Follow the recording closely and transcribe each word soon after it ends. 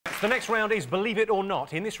The next round is Believe It or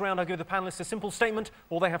Not. In this round, I give the panellists a simple statement.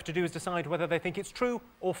 All they have to do is decide whether they think it's true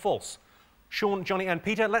or false. Sean, Johnny and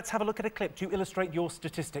Peter, let's have a look at a clip to illustrate your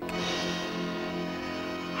statistic.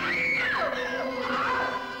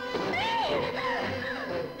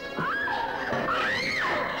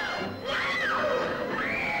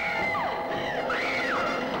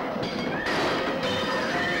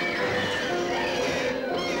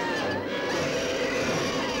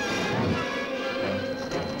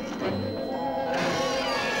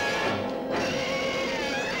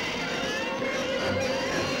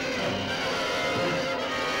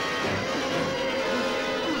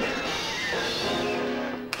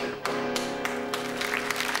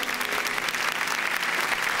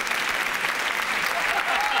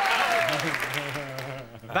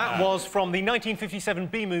 That was from the 1957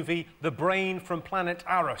 B-movie The Brain from Planet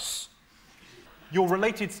Arus. Your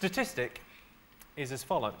related statistic is as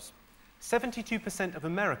follows. 72% of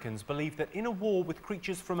Americans believe that in a war with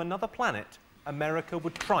creatures from another planet, America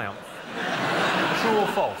would triumph. True or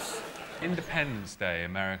false? Independence Day,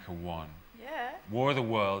 America won. Yeah. War of the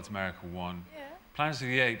Worlds, America won. Yeah. Planet of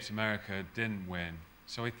the Apes, America didn't win.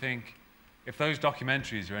 So I think if those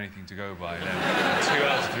documentaries are anything to go by, then 2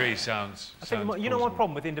 out of 3 sounds you know my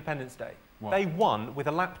problem with Independence Day? What? They won with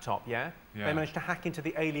a laptop, yeah? Yeah? They managed to hack into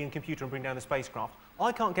the alien computer and bring down the spacecraft.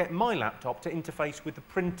 I can't get my laptop to interface with the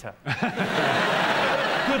printer.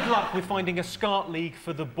 Good luck with finding a SCART league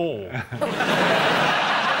for the ball. My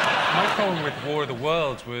problem with War of the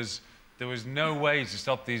Worlds was there was no way to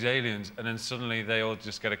stop these aliens, and then suddenly they all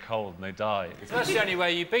just get a cold and they die. So that's the only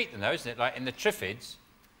way you beat them, though, isn't it? Like in the Triffids,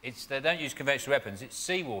 they don't use conventional weapons, it's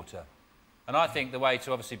seawater. And I think the way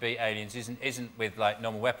to obviously beat aliens isn't with, like,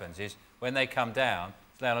 normal weapons, is when they come down,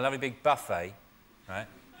 it's on a lovely big buffet, right?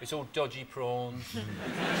 It's all dodgy prawns,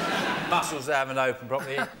 mussels that haven't opened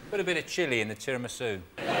properly, put a bit of chilli in the tiramisu.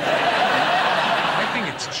 I think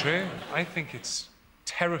it's true. I think it's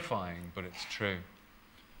terrifying, but it's true.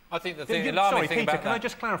 I think the Sorry, alarming thing Peter, about can I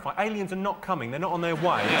just clarify? Aliens are not coming, they're not on their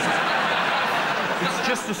way. It's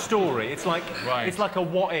just a story. It's like, it's like a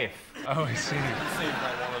what if. Oh, I see. It seems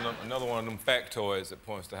like another one of them factoids that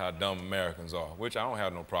points to how dumb Americans are, which I don't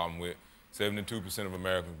have no problem with. 72% of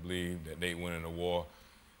Americans believe that they win in a war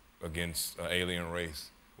against an alien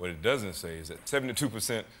race. What it doesn't say is that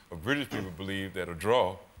 72% of British people believe that a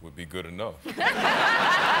draw would be good enough.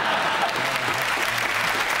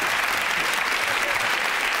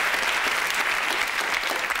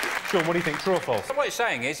 Sean, what do you think, true or false? What you're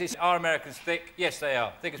saying is, are Americans thick? Yes, they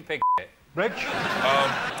are. Thick as pig shit. Reg?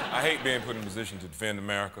 I hate being put in a position to defend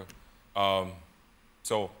America,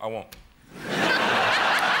 so I won't.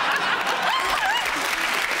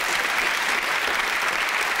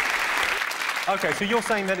 OK, so you're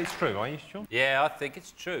saying that it's true, are you, Sean? Yeah, I think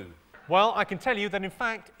it's true. Well, I can tell you that, in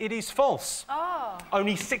fact, it is false. Oh.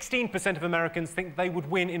 Only 16% of Americans think they would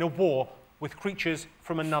win in a war with creatures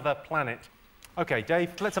from another planet. OK,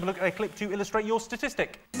 Dave, let's have a look at a clip to illustrate your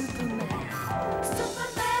statistic.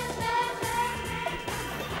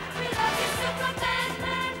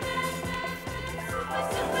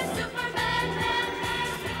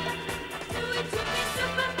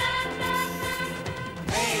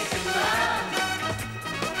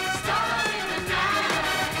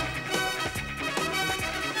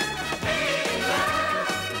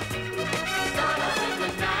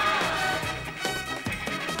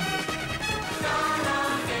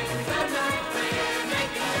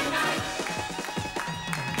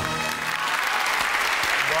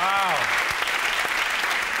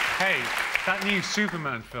 Hey, that new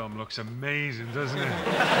Superman film looks amazing, doesn't it?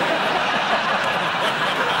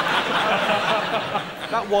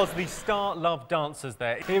 That was the Star Love Dancers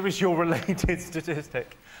there. Here is your related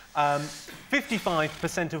statistic.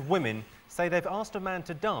 55% of women say they've asked a man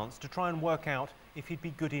to dance to try and work out if he'd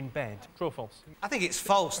be good in bed. True or false? I think it's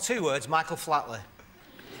false. 2 words, Michael Flatley.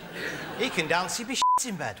 He can dance, he'd be shit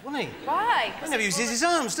in bed, wouldn't he? Why? He never uses his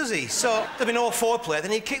arms, does he? So there'd be no foreplay,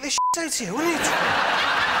 then he'd kick the shit out of you, wouldn't he?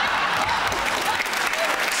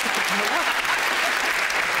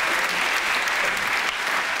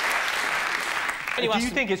 Do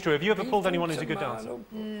you think it's true? Have you ever pulled anyone who's a good dancer?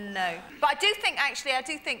 No. But I do think, actually,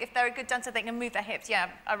 if they're a good dancer, they can move their hips.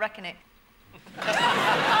 Yeah, I reckon it.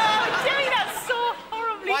 Oh, Jimmy, that's so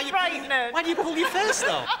horribly frightening. Why do you pull your face,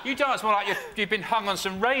 though? You dance more like you've been hung on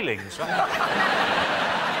some railings.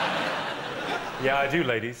 Yeah, I do,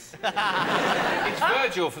 ladies. It's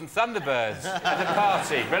Virgil from Thunderbirds at a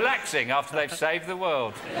party, relaxing after they've saved the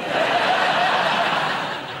world.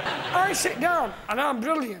 I sit down and I'm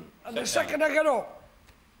brilliant, and the second I get up...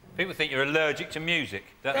 People think you're allergic to music,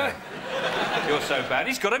 don't they? You're so bad,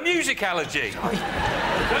 he's got a music allergy.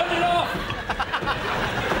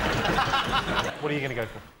 What are you going to go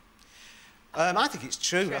for? I think it's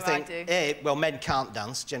true. True, I think, I do. well, men can't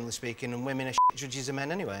dance, generally speaking, and women are judges of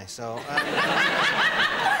men anyway, so...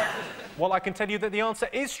 Well, I can tell you that the answer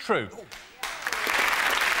is true.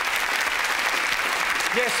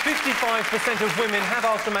 Yes, 55% of women have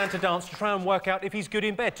asked a man to dance to try and work out if he's good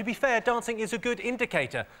in bed. To be fair, dancing is a good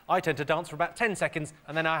indicator. I tend to dance for about 10 seconds,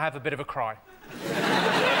 and then I have a bit of a cry.